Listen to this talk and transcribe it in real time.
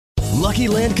Lucky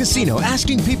Land Casino,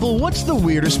 asking people, what's the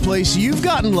weirdest place you've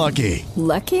gotten lucky?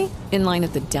 Lucky? In line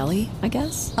at the deli, I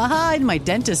guess? Aha, in my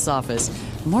dentist's office.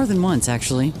 More than once,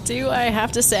 actually. Do I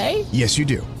have to say? Yes, you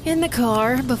do. In the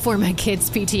car before my kids'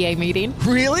 PTA meeting.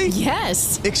 Really?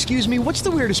 Yes. Excuse me, what's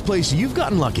the weirdest place you've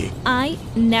gotten lucky? I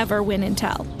never win and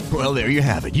tell. Well, there you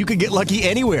have it. You can get lucky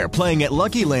anywhere, playing at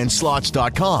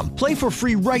LuckyLandSlots.com. Play for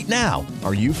free right now.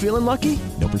 Are you feeling lucky?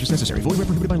 No purchase necessary. Void where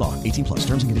prohibited by law. 18 plus.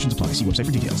 Terms and conditions apply. See website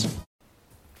for details.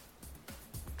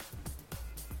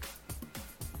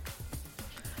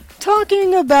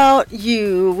 Talking About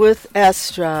You with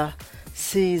ESTRA,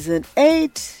 Season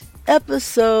 8,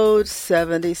 Episode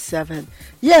 77.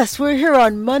 Yes, we're here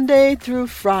on Monday through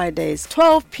Fridays,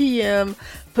 12 p.m.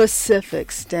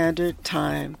 Pacific Standard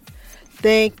Time.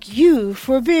 Thank you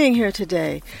for being here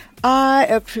today. I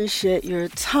appreciate your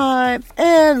time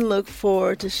and look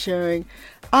forward to sharing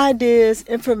ideas,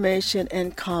 information,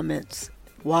 and comments.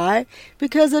 Why?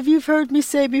 Because as you've heard me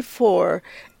say before,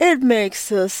 it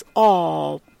makes us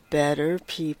all better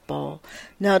people.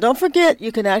 Now, don't forget,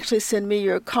 you can actually send me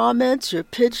your comments, your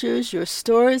pictures, your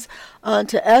stories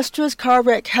onto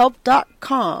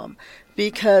estrascarwreckhelp.com,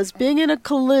 because being in a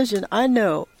collision, I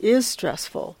know, is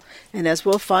stressful. And as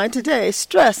we'll find today,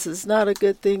 stress is not a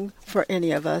good thing for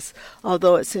any of us,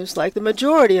 although it seems like the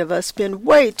majority of us spend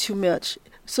way too much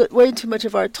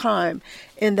of our time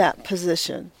in that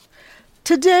position.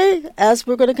 Today, as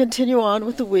we're going to continue on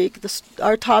with the week,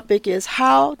 our topic is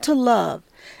how to love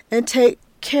and take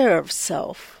care of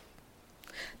self.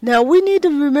 Now, we need to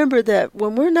remember that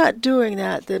when we're not doing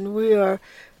that, then we are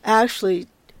actually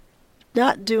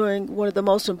not doing one of the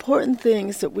most important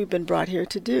things that we've been brought here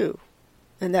to do,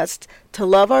 and that's to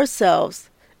love ourselves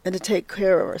and to take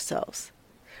care of ourselves.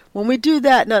 When we do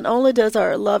that, not only does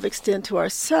our love extend to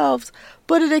ourselves,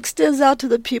 but it extends out to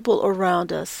the people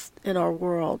around us in our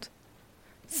world.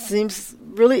 Seems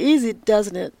really easy,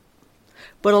 doesn't it?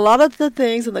 But a lot of the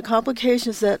things and the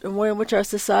complications that and way in which our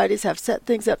societies have set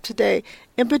things up today,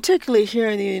 and particularly here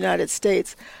in the United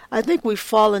States, I think we've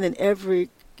fallen in every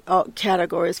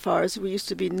category as far as we used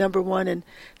to be number one in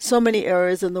so many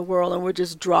areas in the world, and we're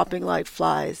just dropping like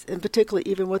flies, and particularly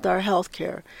even with our health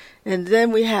care. And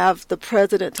then we have the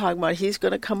president talking about he's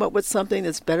going to come up with something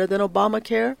that's better than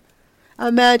Obamacare.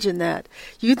 Imagine that.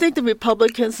 You think the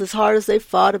Republicans, as hard as they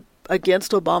fought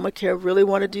against Obamacare, really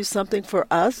want to do something for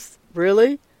us?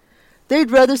 Really?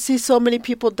 They'd rather see so many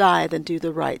people die than do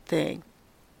the right thing.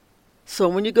 So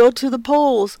when you go to the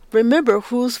polls, remember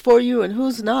who's for you and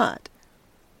who's not.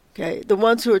 Okay, the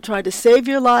ones who are trying to save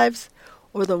your lives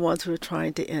or the ones who are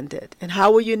trying to end it. And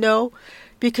how will you know?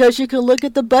 Because you can look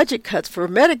at the budget cuts for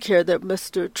Medicare that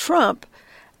Mr. Trump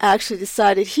actually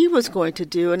decided he was going to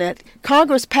do, and that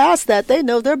Congress passed that, they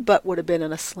know their butt would have been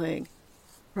in a sling,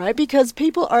 right? Because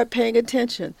people are paying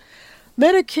attention.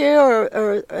 Medicare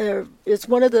is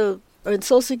one of the, and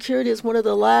Social Security is one of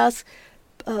the last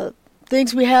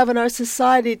things we have in our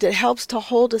society that helps to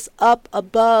hold us up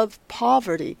above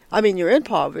poverty. I mean, you're in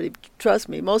poverty, trust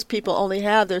me. Most people only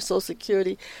have their Social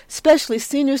Security, especially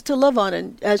seniors, to live on.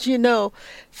 And as you know,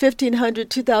 $1,500,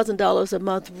 $2,000 a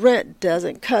month rent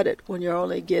doesn't cut it when you're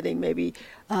only getting maybe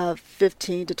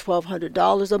 $1,500 to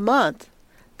 $1,200 a month.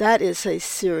 That is a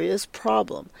serious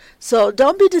problem. So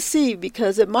don't be deceived,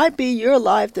 because it might be your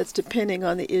life that's depending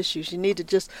on the issues. You need to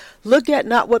just look at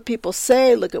not what people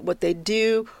say, look at what they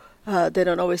do. They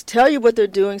don't always tell you what they're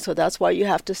doing, so that's why you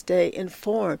have to stay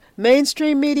informed.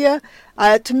 Mainstream media,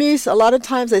 to me, a lot of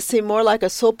times they seem more like a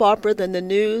soap opera than the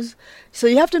news. So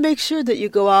you have to make sure that you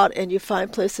go out and you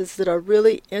find places that are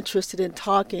really interested in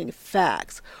talking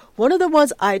facts. One of the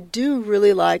ones I do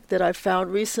really like that I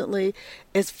found recently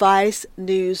is Vice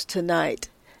News Tonight.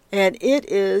 And it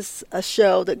is a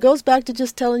show that goes back to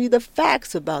just telling you the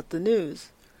facts about the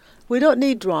news. We don't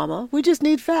need drama. We just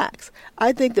need facts.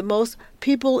 I think that most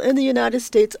people in the United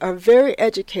States are very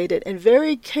educated and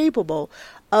very capable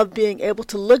of being able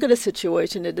to look at a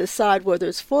situation and decide whether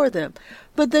it's for them.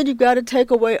 But then you've got to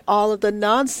take away all of the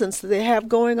nonsense that they have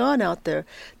going on out there.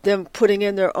 Them putting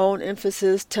in their own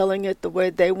emphasis, telling it the way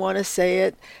they want to say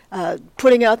it,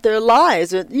 putting out their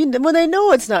lies when they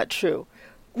know it's not true.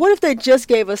 What if they just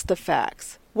gave us the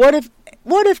facts? What if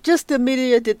just the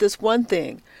media did this one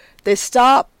thing? They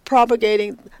stop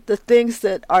propagating the things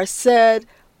that are said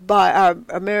by our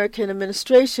American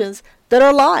administrations that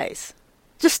are lies.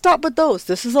 Just stop with those.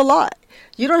 This is a lie.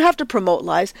 You don't have to promote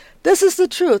lies. This is the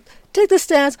truth. Take the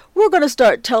stance. We're going to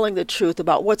start telling the truth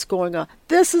about what's going on.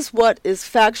 This is what is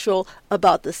factual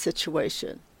about the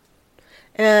situation.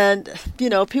 And,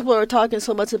 people are talking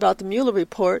so much about the Mueller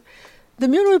report. The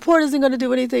Mueller report isn't going to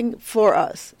do anything for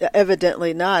us.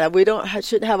 Evidently not. We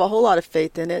shouldn't have a whole lot of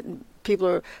faith in it. people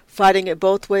are fighting it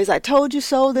both ways. I told you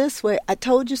so this way. I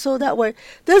told you so that way.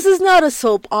 This is not a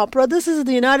soap opera. This is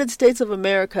the United States of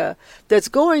America that's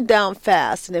going down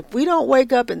fast. And if we don't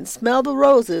wake up and smell the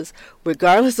roses,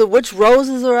 regardless of which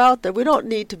roses are out there, we don't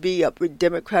need to be a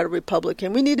Democrat or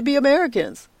Republican. We need to be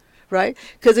Americans, right?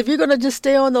 Because if you're going to just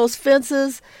stay on those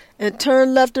fences and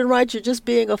turn left and right, you're just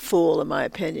being a fool, in my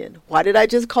opinion. Why did I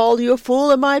just call you a fool,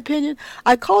 in my opinion?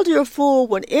 I called you a fool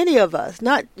when any of us,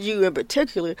 not you in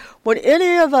particular, when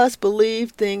any of us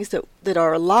believe things that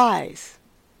are lies,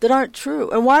 that aren't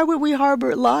true. And why would we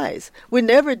harbor lies? We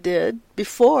never did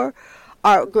before.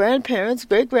 Our grandparents,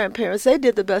 great-grandparents, they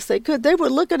did the best they could. They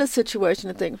would look at a situation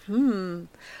and think,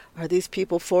 are these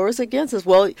people for us, against us?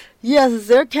 Well, yes,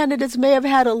 their candidates may have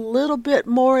had a little bit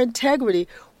more integrity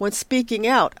when speaking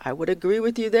out. I would agree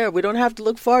with you there. We don't have to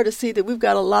look far to see that we've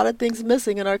got a lot of things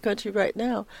missing in our country right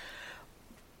now.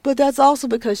 But that's also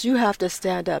because you have to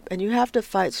stand up and you have to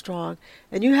fight strong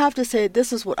and you have to say,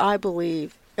 this is what I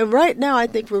believe. And right now, I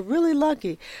think we're really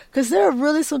lucky because there are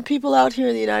really some people out here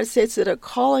in the United States that are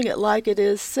calling it like it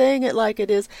is, saying it like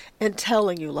it is, and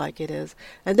telling you like it is.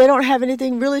 And they don't have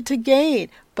anything really to gain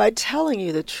by telling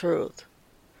you the truth.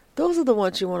 Those are the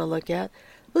ones you want to look at.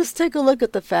 Let's take a look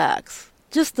at the facts.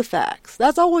 Just the facts.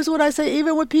 That's always what I say,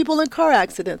 even with people in car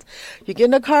accidents. You get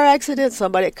in a car accident,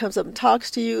 somebody comes up and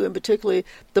talks to you, and particularly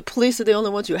the police are the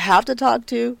only ones you have to talk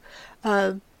to.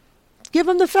 Give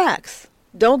them the facts.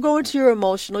 Don't go into your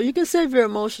emotional. You can save your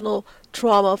emotional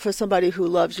trauma for somebody who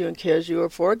loves you and cares you or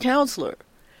for a counselor.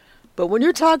 But when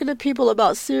you're talking to people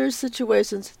about serious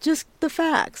situations, just the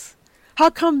facts.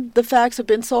 How come the facts have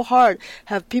been so hard?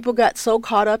 Have people got so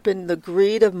caught up in the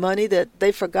greed of money that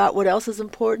they forgot what else is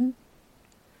important?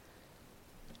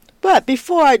 But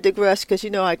before I digress, because you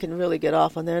know I can really get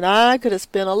off on there, and I could have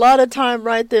spent a lot of time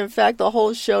right there. In fact, the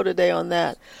whole show today on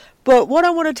that. But what I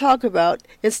want to talk about,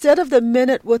 instead of the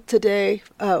minute with today,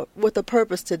 with the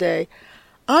purpose today,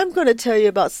 I'm going to tell you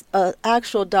about an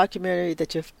actual documentary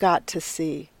that you've got to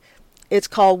see. It's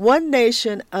called One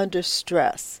Nation Under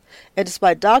Stress, and it's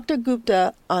by Dr.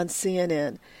 Gupta on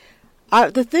CNN.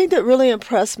 The thing that really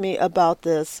impressed me about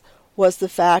this was the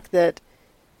fact that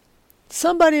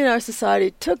somebody in our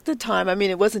society took the time. I mean,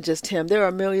 it wasn't just him. There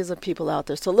are millions of people out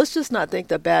there. So let's just not think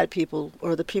the bad people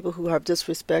or the people who have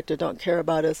disrespect or don't care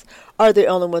about us are the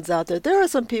only ones out there. There are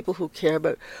some people who care,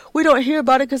 but we don't hear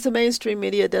about it because the mainstream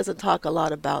media doesn't talk a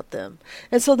lot about them.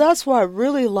 And so that's why I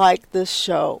really like this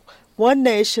show, One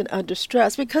Nation Under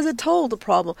Stress, because it told the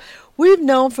problem. We've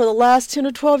known for the last 10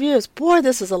 or 12 years, boy,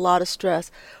 this is a lot of stress.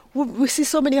 We see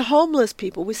so many homeless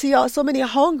people. We see so many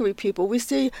hungry people. We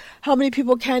see how many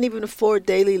people can't even afford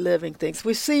daily living things.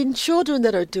 We've seen children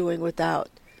that are doing without.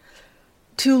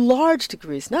 To large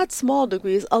degrees, not small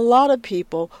degrees, a lot of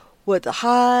people with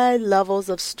high levels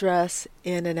of stress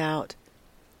in and out.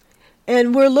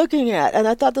 And we're looking at, and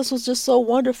I thought this was just so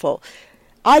wonderful.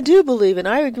 I do believe, and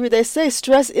I agree, they say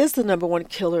stress is the number one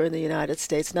killer in the United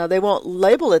States. Now, they won't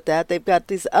label it that. They've got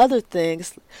these other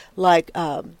things like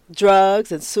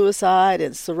drugs and suicide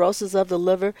and cirrhosis of the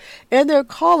liver, and they're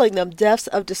calling them deaths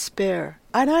of despair.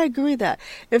 And I agree that.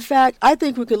 In fact, I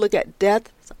think we could look at deaths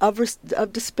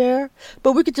of despair,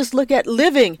 but we could just look at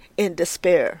living in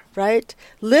despair, right?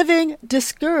 Living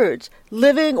discouraged,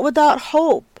 living without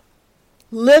hope,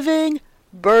 living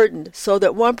burdened so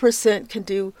that 1% can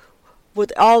do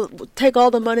take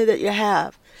all the money that you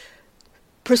have,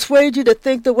 persuade you to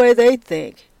think the way they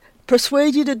think,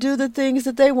 persuade you to do the things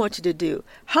that they want you to do.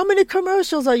 How many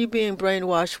commercials are you being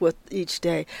brainwashed with each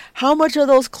day? How much are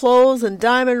those clothes and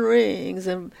diamond rings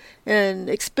and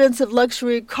expensive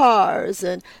luxury cars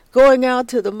and going out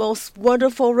to the most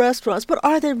wonderful restaurants? But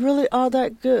are they really all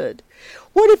that good?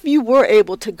 What if you were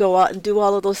able to go out and do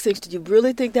all of those things? Do you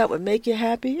really think that would make you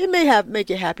happy? It may make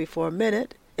you happy for a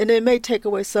minute. And it may take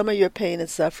away some of your pain and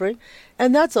suffering,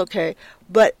 and that's okay.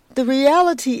 But the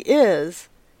reality is,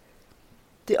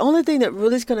 the only thing that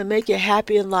really is going to make you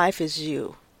happy in life is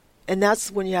you. And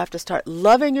that's when you have to start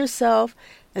loving yourself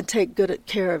and take good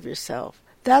care of yourself.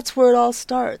 That's where it all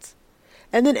starts.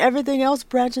 And then everything else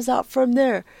branches out from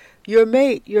there. Your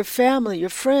mate, your family, your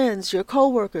friends, your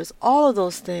coworkers, all of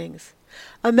those things.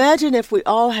 Imagine if we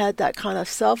all had that kind of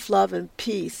self-love and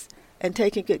peace and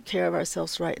taking good care of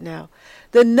ourselves right now.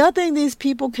 Then nothing these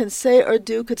people can say or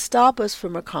do could stop us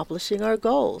from accomplishing our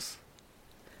goals.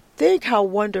 Think how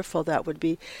wonderful that would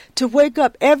be to wake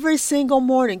up every single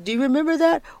morning. Do you remember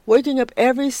that? Waking up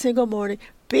every single morning,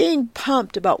 being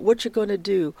pumped about what you're going to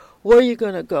do, where you're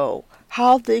going to go,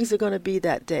 how things are going to be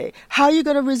that day, how you're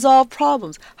going to resolve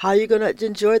problems, how you're going to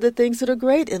enjoy the things that are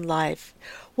great in life.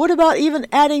 What about even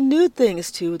adding new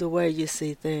things to the way you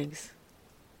see things?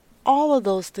 All of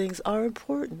those things are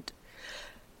important.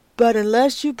 But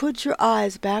unless you put your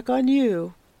eyes back on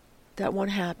you, that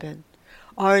won't happen.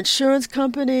 Our insurance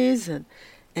companies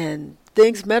and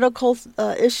things, medical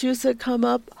issues that come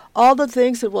up, all the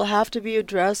things that will have to be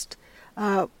addressed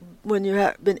when you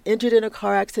have been injured in a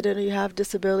car accident or you have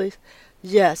disabilities,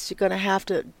 yes, you're going to have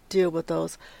to deal with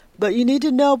those. But you need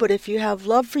to know, but if you have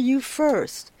love for you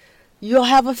first, you'll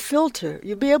have a filter.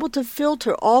 You'll be able to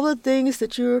filter all the things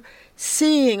that you're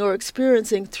seeing or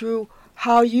experiencing through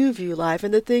how you view life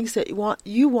and the things that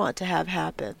you want to have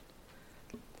happen.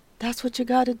 That's what you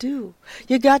got to do.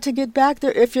 You got to get back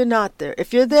there if you're not there.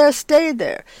 If you're there, stay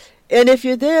there. And if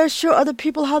you're there, show other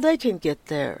people how they can get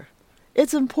there.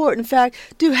 It's important. In fact,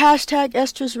 do hashtag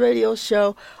ESTRA's radio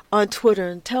show on Twitter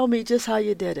and tell me just how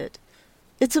you did it.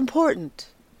 It's important.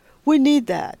 We need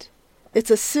that.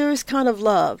 It's a serious kind of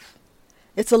love.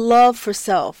 It's a love for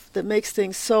self that makes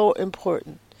things so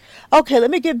important. Okay,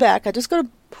 let me get back.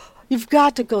 You've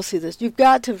got to go see this. You've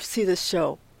got to see this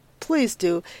show. Please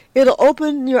do. It'll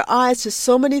open your eyes to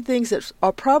so many things that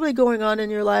are probably going on in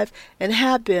your life and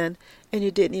have been, and you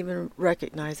didn't even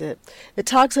recognize it.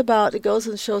 It goes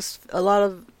and shows a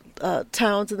lot of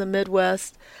towns in the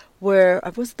Midwest where,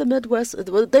 was it the Midwest?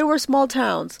 They were small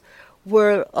towns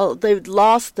where they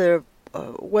lost their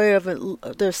way of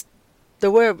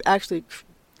actually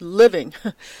living.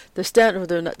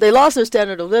 They lost their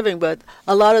standard of living, but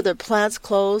a lot of their plants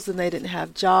closed and they didn't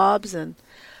have jobs. And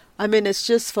I mean, it's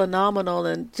just phenomenal,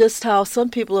 and just how some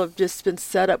people have just been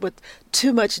set up with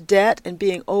too much debt and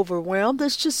being overwhelmed.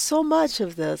 There's just so much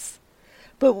of this.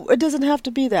 But it doesn't have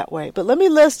to be that way. But let me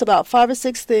list about 5 or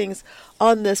 6 things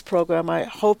on this program I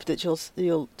hope that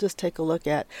you'll just take a look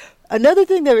at. Another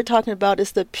thing they were talking about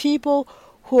is the people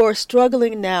who are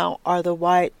struggling now are the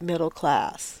white middle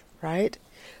class, right?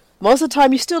 Most of the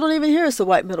time you still don't even hear it's the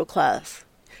white middle class.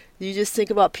 You just think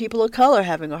about people of color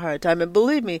having a hard time. And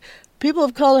believe me, people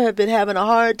of color have been having a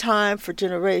hard time for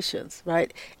generations,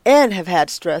 right? And have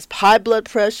had stress. High blood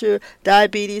pressure,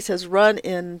 diabetes has run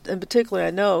in particular,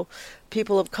 I know,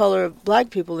 people of color,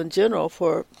 black people in general,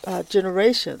 for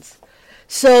generations.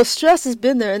 So stress has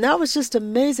been there, and that was just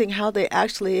amazing how they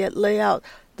actually lay out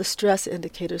the stress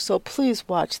indicators. So please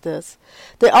watch this.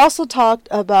 They also talked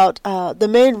about the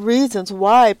main reasons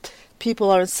why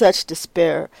people are in such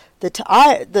despair.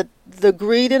 The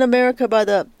greed in America by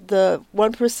the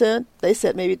 1%, they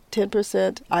said maybe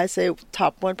 10%, I say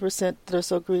top 1% that are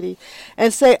so greedy,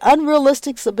 and say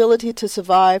unrealistic ability to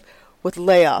survive with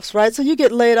layoffs, right? So you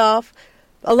get laid off.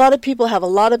 A lot of people have a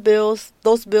lot of bills.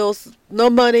 Those bills, no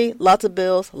money, lots of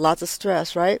bills, lots of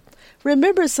stress, right?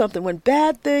 Remember something, when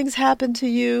bad things happen to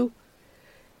you,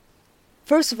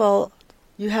 first of all,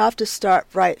 you have to start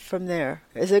right from there.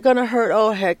 Is it going to hurt?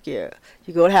 Oh, heck yeah.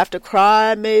 You're going to have to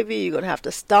cry maybe. You're going to have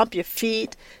to stomp your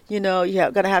feet. You're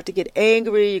going to have to get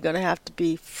angry. You're going to have to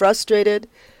be frustrated.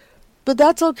 But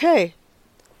that's okay.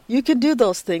 You can do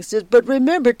those things. But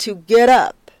remember to get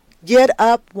up. Get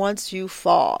up once you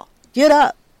fall. Get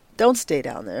up. Don't stay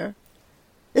down there.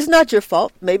 It's not your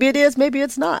fault. Maybe it is. Maybe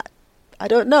it's not. I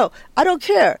don't know. I don't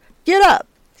care. Get up.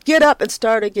 Get up and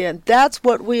start again. That's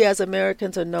what we as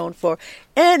Americans are known for.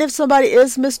 And if somebody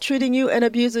is mistreating you and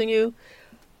abusing you,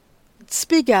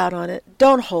 speak out on it.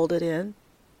 Don't hold it in.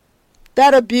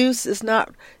 That abuse is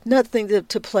nothing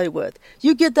to play with.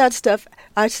 You get that stuff.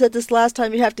 I said this last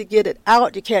time. You have to get it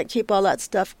out. You can't keep all that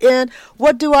stuff in.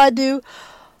 What do? I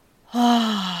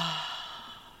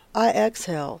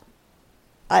exhale.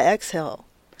 I exhale.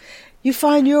 You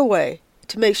find your way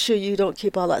to make sure you don't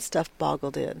keep all that stuff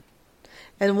boggled in.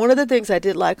 And one of the things I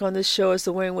did like on this show is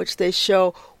the way in which they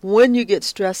show when you get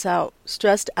stressed out,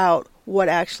 what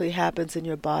actually happens in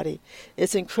your body.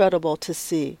 It's incredible to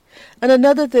see. And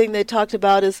another thing they talked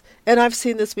about is, and I've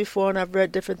seen this before and I've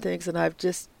read different things and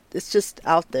it's just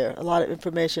out there, a lot of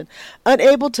information,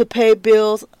 unable to pay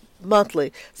bills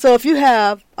monthly. So if you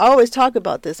have, I always talk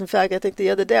about this. In fact, I think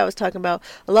the other day I was talking about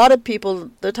a lot of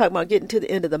people, they're talking about getting to the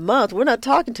end of the month. We're not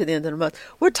talking to the end of the month.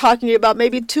 We're talking about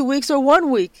maybe 2 weeks or 1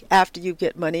 week after you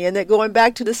get money and then going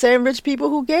back to the same rich people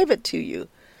who gave it to you.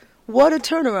 What a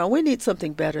turnaround. We need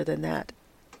something better than that.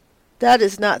 That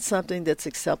is not something that's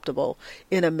acceptable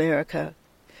in America.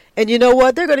 And you know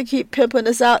what? They're going to keep pimping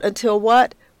us out until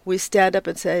what? We stand up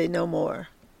and say no more.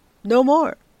 No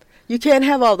more. You can't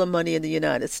have all the money in the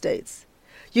United States.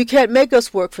 You can't make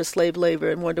us work for slave labor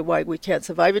and wonder why we can't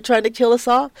survive. You're trying to kill us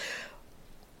off?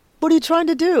 What are you trying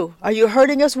to do? Are you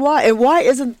hurting us? Why? And why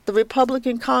isn't the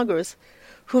Republican Congress,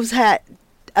 who's had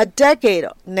a decade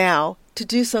now to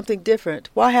do something different,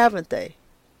 why haven't they?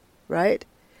 Right?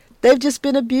 They've just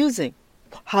been abusing.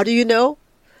 How do you know?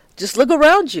 Just look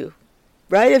around you.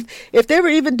 right? If they were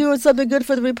even doing something good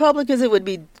for the Republicans, it would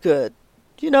be good.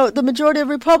 You know, the majority of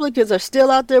Republicans are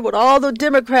still out there with all the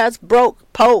Democrats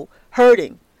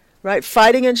hurting, right?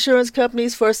 Fighting insurance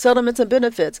companies for settlements and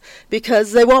benefits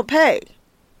because they won't pay.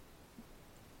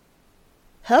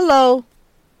 Hello,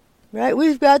 right?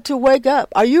 We've got to wake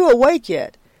up. Are you awake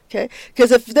yet? Okay,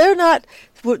 because if they're not,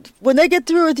 when they get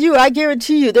through with you, I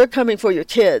guarantee you they're coming for your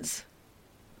kids.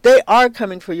 They are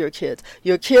coming for your kids.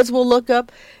 Your kids will look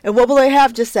up, and what will they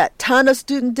have? Just that ton of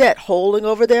student debt holding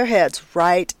over their heads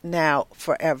right now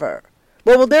forever.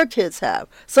 What will their kids have?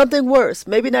 Something worse.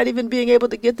 Maybe not even being able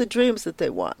to get the dreams that they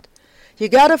want. You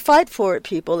got to fight for it,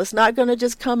 people. It's not going to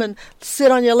just come and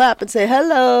sit on your lap and say,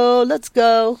 hello, let's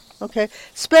go. Okay?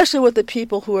 Especially with the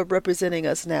people who are representing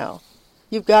us now.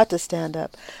 You've got to stand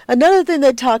up. Another thing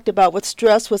they talked about with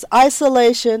stress was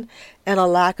isolation and a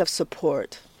lack of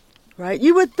support. Right?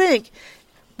 You would think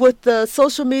with the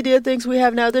social media things we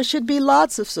have now, there should be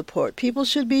lots of support. People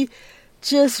should be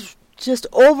just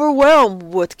overwhelmed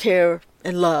with care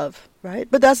and love, right?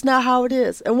 But that's not how it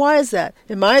is. And why is that?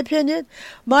 In my opinion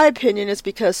is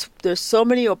because there's so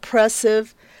many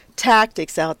oppressive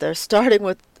tactics out there, starting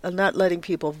with not letting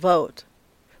people vote,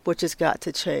 which has got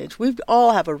to change. We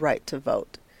all have a right to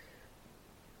vote.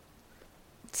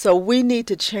 So we need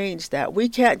to change that. We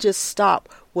can't just stop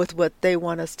with what they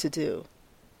want us to do.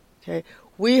 Okay?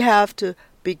 We have to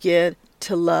begin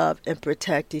to love and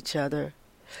protect each other.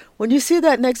 When you see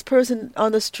that next person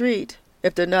on the street,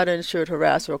 if they're not an insured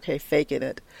harasser, okay, faking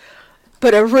it,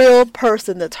 but a real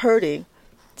person that's hurting,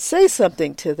 say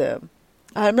something to them.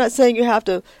 I'm not saying you have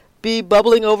to be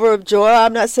bubbling over of joy.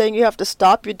 I'm not saying you have to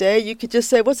stop your day. You could just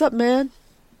say, what's up, man?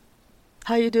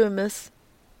 How you doing, miss?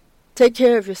 Take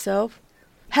care of yourself.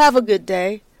 Have a good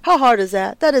day. How hard is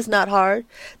that? That is not hard.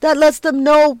 That lets them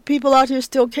know people out here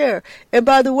still care. And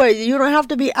by the way, you don't have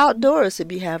to be outdoors to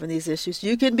be having these issues.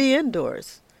 You can be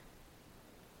indoors.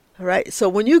 All right? So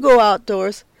when you go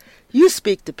outdoors, you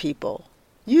speak to people.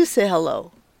 You say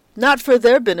hello. Not for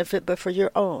their benefit, but for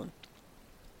your own.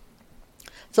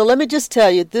 So let me just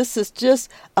tell you, this is just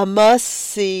a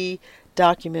must-see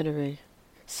documentary.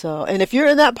 So, and if you're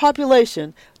in that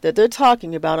population that they're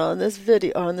talking about on this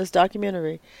video, on this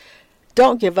documentary,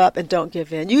 don't give up and don't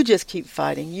give in. You just keep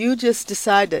fighting. You just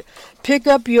decide to pick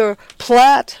up your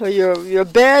plat or your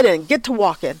bed and get to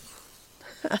walking.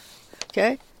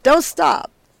 Okay? Don't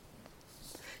stop.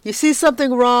 You see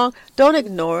something wrong, don't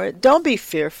ignore it. Don't be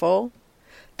fearful.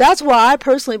 That's why I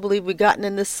personally believe we've gotten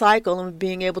in this cycle of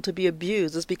being able to be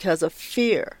abused is because of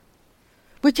fear.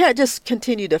 We can't just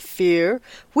continue to fear.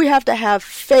 We have to have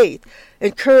faith,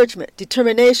 encouragement,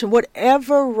 determination,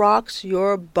 whatever rocks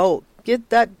your boat. Get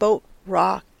that boat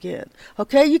rocking.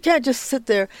 Okay? You can't just sit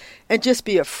there and just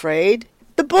be afraid.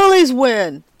 The bullies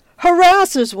win.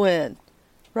 Harassers win.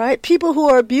 Right? People who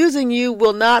are abusing you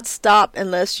will not stop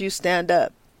unless you stand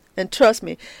up. And trust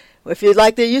me, if you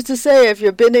like they used to say, if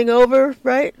you're bending over,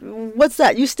 right? What's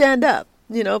that? You stand up.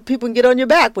 You know, people can get on your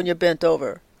back when you're bent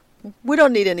over. We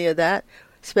don't need any of that,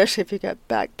 especially if you got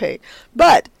back pain.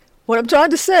 But what I'm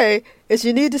trying to say is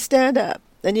you need to stand up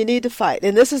and you need to fight.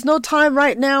 And this is no time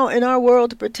right now in our world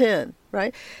to pretend,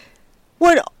 right?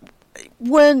 When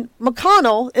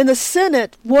McConnell in the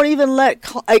Senate won't even let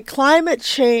a climate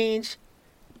change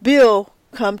bill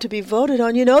come to be voted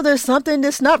on, you know there's something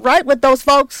that's not right with those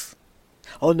folks.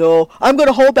 Oh no, I'm going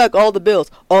to hold back all the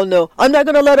bills. Oh no, I'm not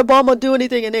going to let Obama do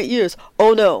anything in 8 years.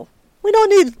 Oh no. We don't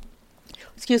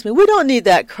need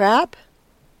that crap.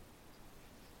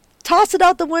 Toss it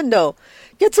out the window.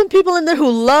 Get some people in there who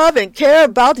love and care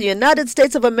about the United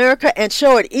States of America and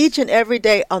show it each and every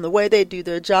day on the way they do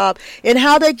their job and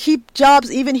how they keep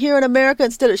jobs even here in America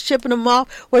instead of shipping them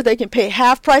off where they can pay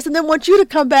half price and then want you to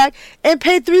come back and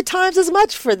pay 3 times as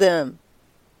much for them.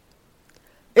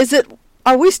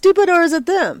 Are we stupid or is it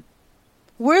them?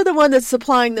 We're the one that's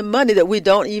supplying the money that we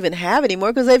don't even have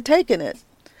anymore because they've taken it.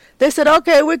 They said,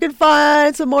 okay, we can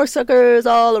find some more suckers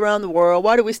all around the world.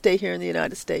 Why do we stay here in the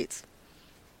United States?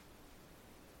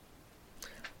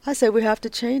 I say we have to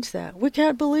change that. We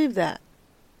can't believe that.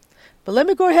 But let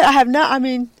me go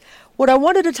ahead. What I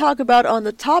wanted to talk about on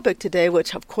the topic today,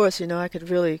 which of course, I could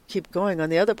really keep going on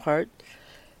the other part.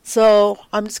 So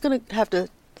I'm just going to have to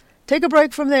take a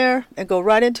break from there and go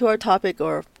right into our topic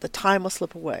or the time will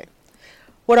slip away.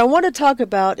 What I want to talk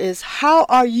about is how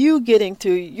are you getting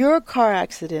through your car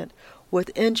accident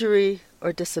with injury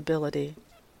or disability?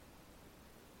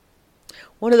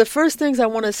 One of the first things I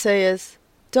want to say is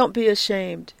don't be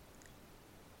ashamed.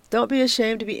 Don't be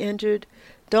ashamed to be injured.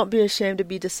 Don't be ashamed to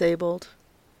be disabled.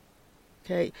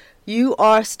 Okay? You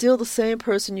are still the same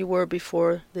person you were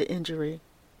before the injury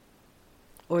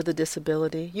or the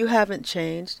disability. You haven't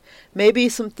changed. Maybe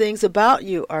some things about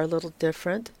you are a little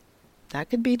different. That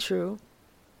could be true.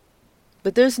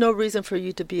 But there's no reason for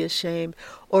you to be ashamed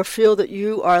or feel that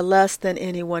you are less than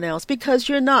anyone else, because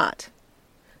you're not.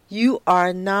 You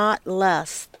are not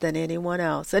less than anyone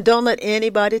else. And don't let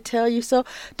anybody tell you so.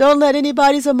 Don't let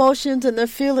anybody's emotions and their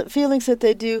feelings that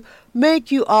they do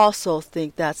make you also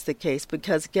think that's the case,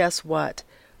 because guess what?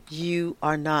 You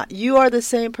are not. You are the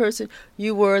same person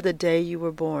you were the day you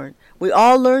were born. We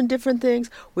all learn different things.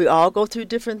 We all go through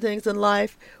different things in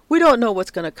life. We don't know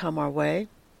what's going to come our way.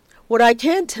 What I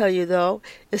can tell you, though,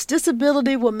 is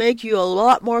disability will make you a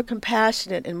lot more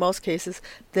compassionate in most cases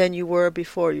than you were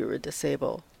before you were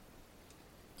disabled.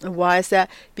 And why is that?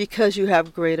 Because you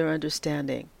have greater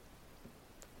understanding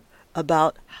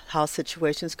about how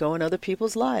situations go in other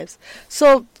people's lives.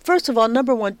 So, first of all,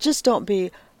 number one, just don't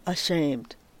be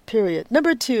ashamed, period.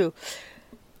 Number two,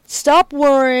 stop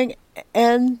worrying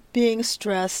and being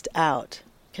stressed out.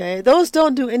 Okay, those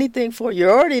don't do anything for you.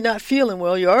 You're already not feeling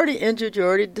well. You're already injured. You're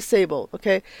already disabled.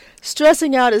 Okay,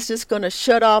 stressing out is just going to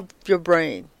shut off your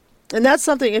brain. And that's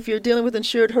something, if you're dealing with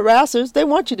insured harassers, they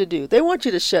want you to do. They want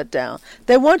you to shut down.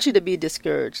 They want you to be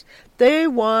discouraged. They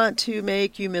want to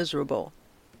make you miserable.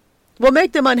 Well,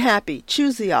 make them unhappy.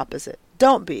 Choose the opposite.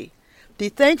 Don't be. Be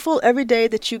thankful every day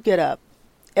that you get up.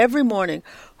 Every morning.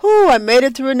 Whew, I made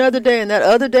it through another day, and that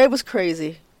other day was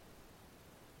crazy.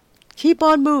 Keep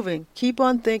on moving. Keep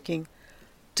on thinking.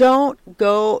 Don't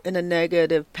go in a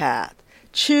negative path.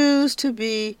 Choose to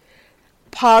be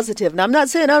positive. Now, I'm not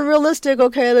saying unrealistic.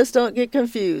 Okay, let's don't get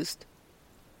confused.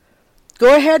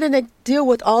 Go ahead and deal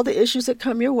with all the issues that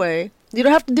come your way. You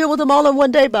don't have to deal with them all in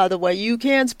one day, by the way. You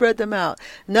can spread them out.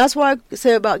 And that's why I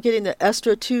say about getting the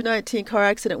ESTRA 219 Car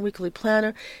Accident Weekly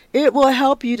Planner. It will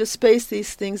help you to space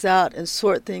these things out and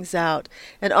sort things out.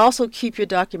 And also keep your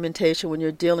documentation when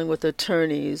you're dealing with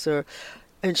attorneys or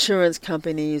insurance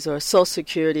companies or Social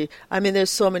Security. I mean, there's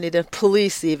so many, the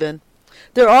police even.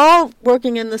 They're all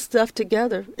working in this stuff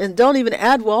together. And don't even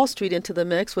add Wall Street into the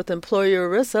mix with employer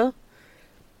ERISA.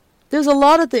 There's a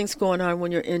lot of things going on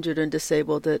when you're injured and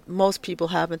disabled that most people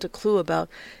haven't a clue about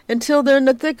until they're in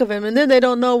the thick of them. And then they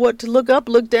don't know what to look up,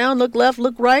 look down, look left,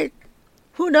 look right.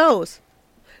 Who knows?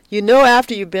 You know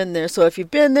after you've been there. So if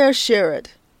you've been there, share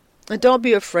it. And don't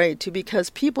be afraid to, because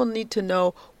people need to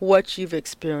know what you've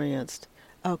experienced.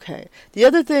 Okay. The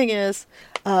other thing is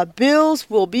bills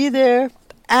will be there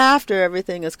after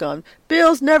everything is gone.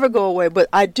 Bills never go away, but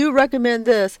I do recommend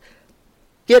this.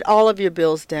 Get all of your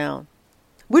bills down.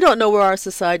 We don't know where our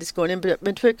society is going, in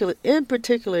particular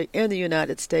in the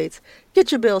United States.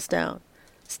 Get your bills down.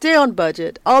 Stay on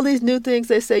budget. All these new things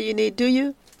they say you need, do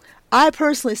you? I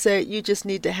personally say you just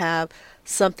need to have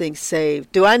something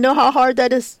saved. Do I know how hard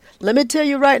that is? Let me tell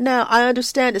you right now, I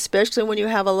understand, especially when you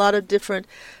have a lot of different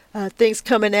things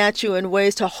coming at you in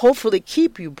ways to hopefully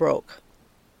keep you broke.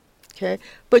 Okay?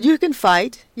 But you can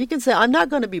fight. You can say, I'm not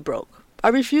going to be broke. I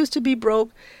refuse to be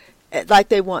broke like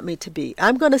they want me to be.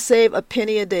 I'm going to save a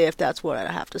penny a day if that's what I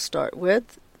have to start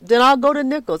with. Then I'll go to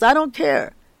nickels. I don't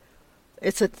care.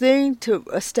 It's a thing to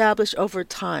establish over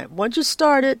time. Once you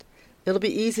start it, it'll be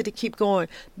easy to keep going.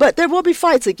 But there will be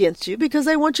fights against you because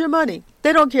they want your money.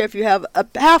 They don't care if you have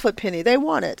half a penny. They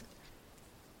want it.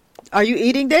 Are you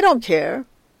eating? They don't care.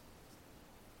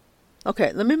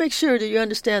 Okay, let me make sure that you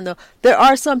understand, though. There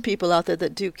are some people out there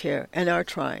that do care and are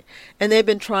trying. And they've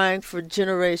been trying for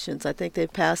generations. I think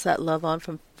they've passed that love on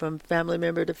from family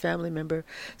member to family member.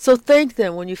 So thank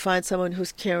them when you find someone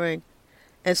who's caring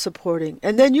and supporting.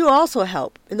 And then you also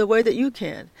help in the way that you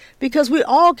can. Because we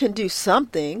all can do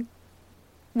something.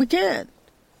 We can.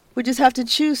 We just have to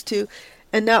choose to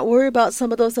and not worry about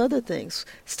some of those other things.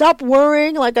 Stop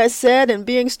worrying, like I said, and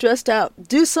being stressed out.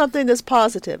 Do something that's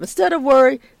positive. Instead of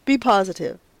worry, be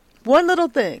positive. One little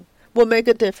thing will make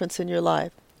a difference in your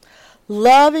life.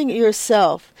 Loving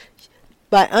yourself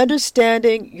by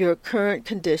understanding your current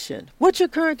condition. What's your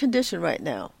current condition right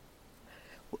now?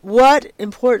 More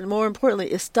importantly,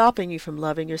 is stopping you from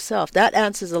loving yourself? That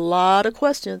answers a lot of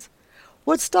questions.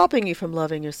 What's stopping you from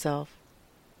loving yourself?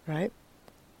 Right?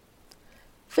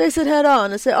 Face it head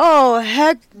on and say, oh,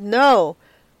 heck no.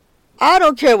 I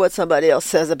don't care what somebody else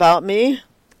says about me.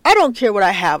 I don't care what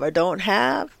I have or don't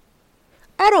have.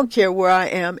 I don't care where I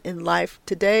am in life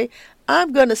today.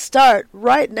 I'm going to start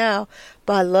right now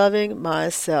by loving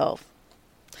myself.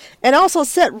 And also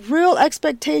set real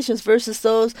expectations versus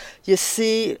those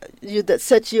that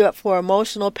set you up for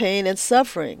emotional pain and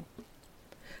suffering.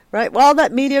 Right? Well, all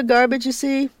that media garbage you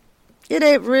see, it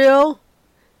ain't real.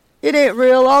 It ain't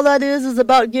real. All that is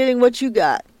about getting what you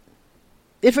got.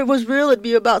 If it was real, it'd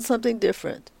be about something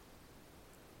different.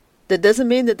 That doesn't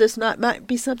mean that there's not might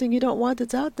be something you don't want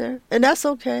that's out there. And that's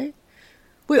okay.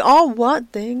 We all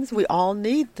want things. We all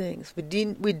need things. We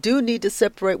do need to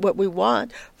separate what we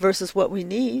want versus what we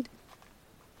need.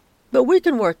 But we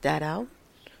can work that out.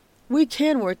 We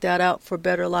can work that out for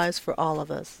better lives for all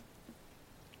of us.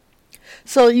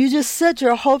 So you just set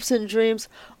your hopes and dreams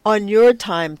on your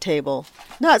timetable,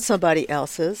 not somebody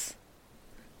else's.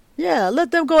 Yeah,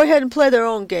 let them go ahead and play their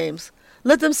own games.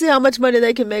 Let them see how much money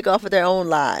they can make off of their own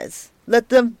lies. Let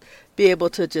them be able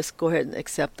to just go ahead and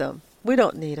accept them. We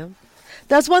don't need them.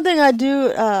 That's one thing I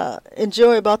do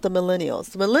enjoy about the millennials.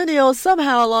 The millennials,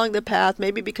 somehow along the path,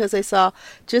 maybe because they saw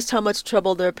just how much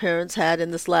trouble their parents had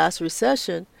in this last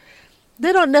recession,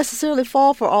 they don't necessarily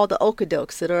fall for all the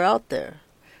okey-dokes that are out there.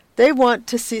 They want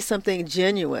to see something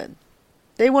genuine.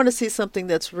 They want to see something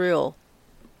that's real.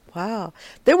 Wow.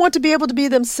 They want to be able to be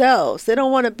themselves. They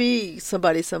don't want to be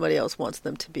somebody else wants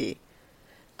them to be.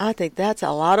 I think that's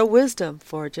a lot of wisdom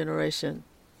for a generation.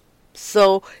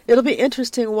 So it'll be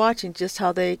interesting watching just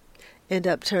how they end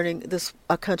up turning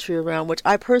a country around, which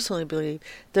I personally believe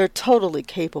they're totally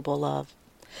capable of.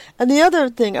 And the other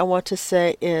thing I want to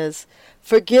say is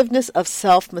forgiveness of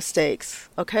self-mistakes,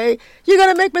 okay? You're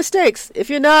going to make mistakes. If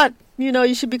you're not,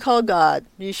 you should be called God.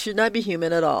 You should not be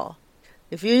human at all.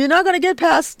 If you're not going to get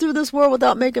past through this world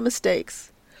without making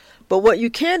mistakes. But what you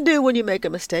can do when you make a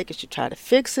mistake is you try to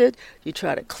fix it, you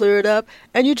try to clear it up,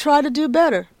 and you try to do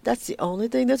better. That's the only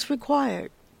thing that's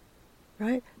required,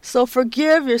 right? So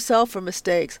forgive yourself for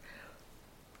mistakes,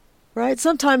 right?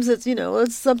 Sometimes it's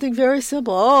something very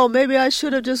simple. Oh, maybe I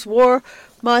should have just wore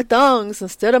my thongs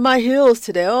instead of my heels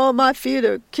today. Oh, my feet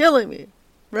are killing me,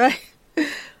 right?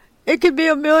 It could be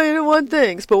 1,000,001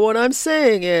 things, but what I'm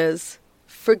saying is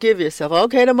forgive yourself.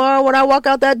 Okay, tomorrow when I walk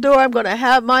out that door, I'm going to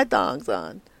have my thongs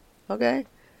on. Okay?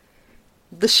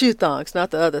 The shoe thongs,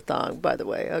 not the other thong, by the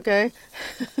way, okay?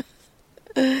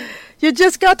 You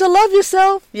just got to love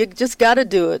yourself. You just got to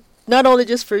do it. Not only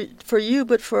just for you,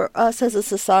 but for us as a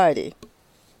society.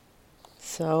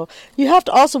 So you have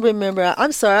to also remember,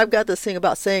 I'm sorry, I've got this thing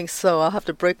about saying so. I'll have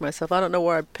to break myself. I don't know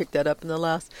where I picked that up in the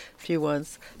last few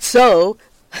ones. So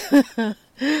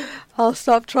I'll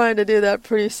stop trying to do that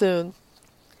pretty soon.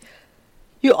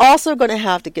 You're also going to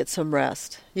have to get some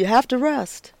rest. You have to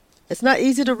rest. It's not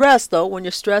easy to rest, though, when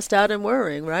you're stressed out and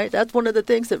worrying, right? That's one of the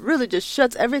things that really just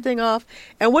shuts everything off.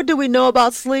 And what do we know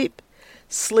about sleep?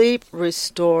 Sleep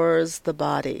restores the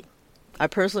body. I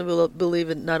personally believe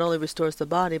it not only restores the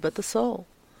body, but the soul.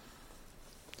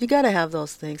 You got to have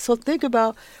those things. So think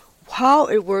about how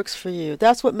it works for you.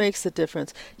 That's what makes the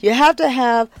difference. You have to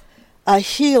have a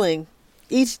healing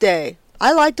each day.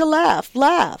 I like to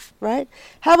laugh, right?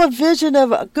 Have a vision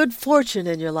of a good fortune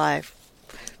in your life.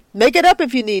 Make it up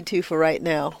if you need to for right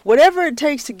now. Whatever it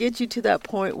takes to get you to that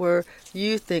point where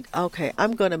you think, okay,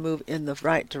 I'm going to move in the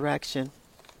right direction.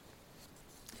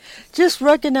 Just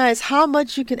recognize how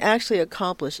much you can actually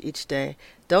accomplish each day.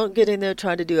 Don't get in there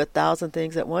trying to do 1,000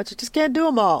 things at once. You just can't do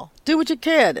them all. Do what you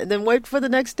can and then wait for the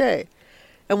next day.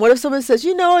 And what if someone says,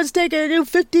 it's taking you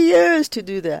 50 years to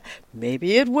do that?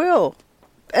 Maybe it will.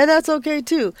 And that's okay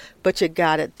too. But you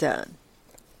got it done.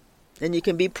 And you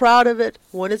can be proud of it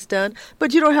when it's done,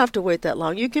 but you don't have to wait that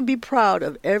long. You can be proud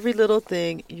of every little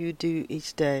thing you do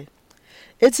each day.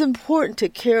 It's important to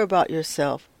care about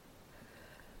yourself.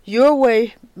 Your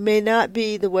way may not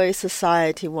be the way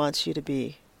society wants you to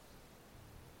be.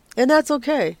 And that's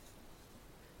okay.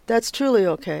 That's truly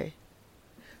okay.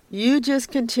 You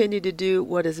just continue to do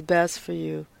what is best for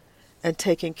you and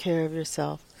taking care of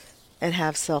yourself and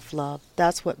have self-love.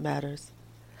 That's what matters.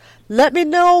 Let me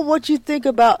know what you think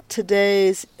about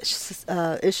today's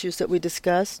issues that we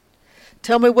discussed.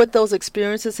 Tell me what those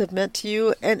experiences have meant to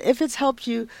you and if it's helped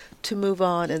you to move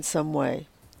on in some way.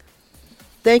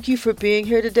 Thank you for being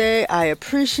here today. I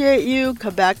appreciate you.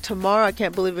 Come back tomorrow. I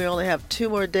can't believe we only have 2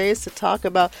 more days to talk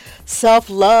about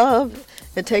self-love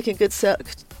and taking good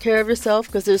care of yourself,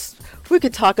 because we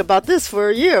could talk about this for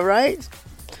a year, right?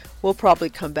 We'll probably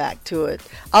come back to it.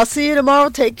 I'll see you tomorrow.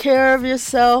 Take care of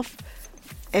yourself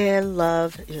and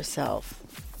love yourself.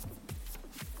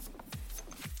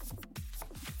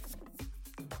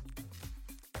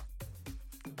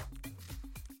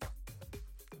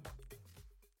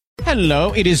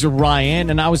 Hello, it is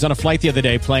Ryan, and I was on a flight the other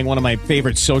day playing one of my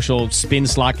favorite social spin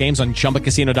slot games on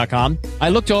ChumbaCasino.com. I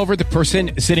looked over at the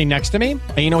person sitting next to me,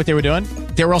 and you know what they were doing?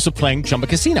 They were also playing Chumba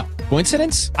Casino.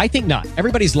 Coincidence? I think not.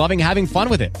 Everybody's loving having fun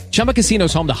with it. Chumba Casino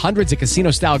is home to hundreds of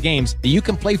casino-style games that you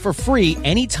can play for free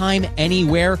anytime,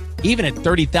 anywhere, even at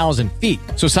 30,000 feet.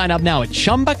 So sign up now at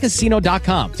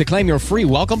ChumbaCasino.com to claim your free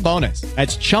welcome bonus.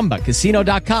 That's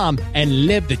ChumbaCasino.com and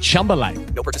live the Chumba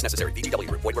life. No purchase necessary. VGW.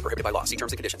 Void where prohibited by law. See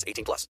terms and conditions. 18+.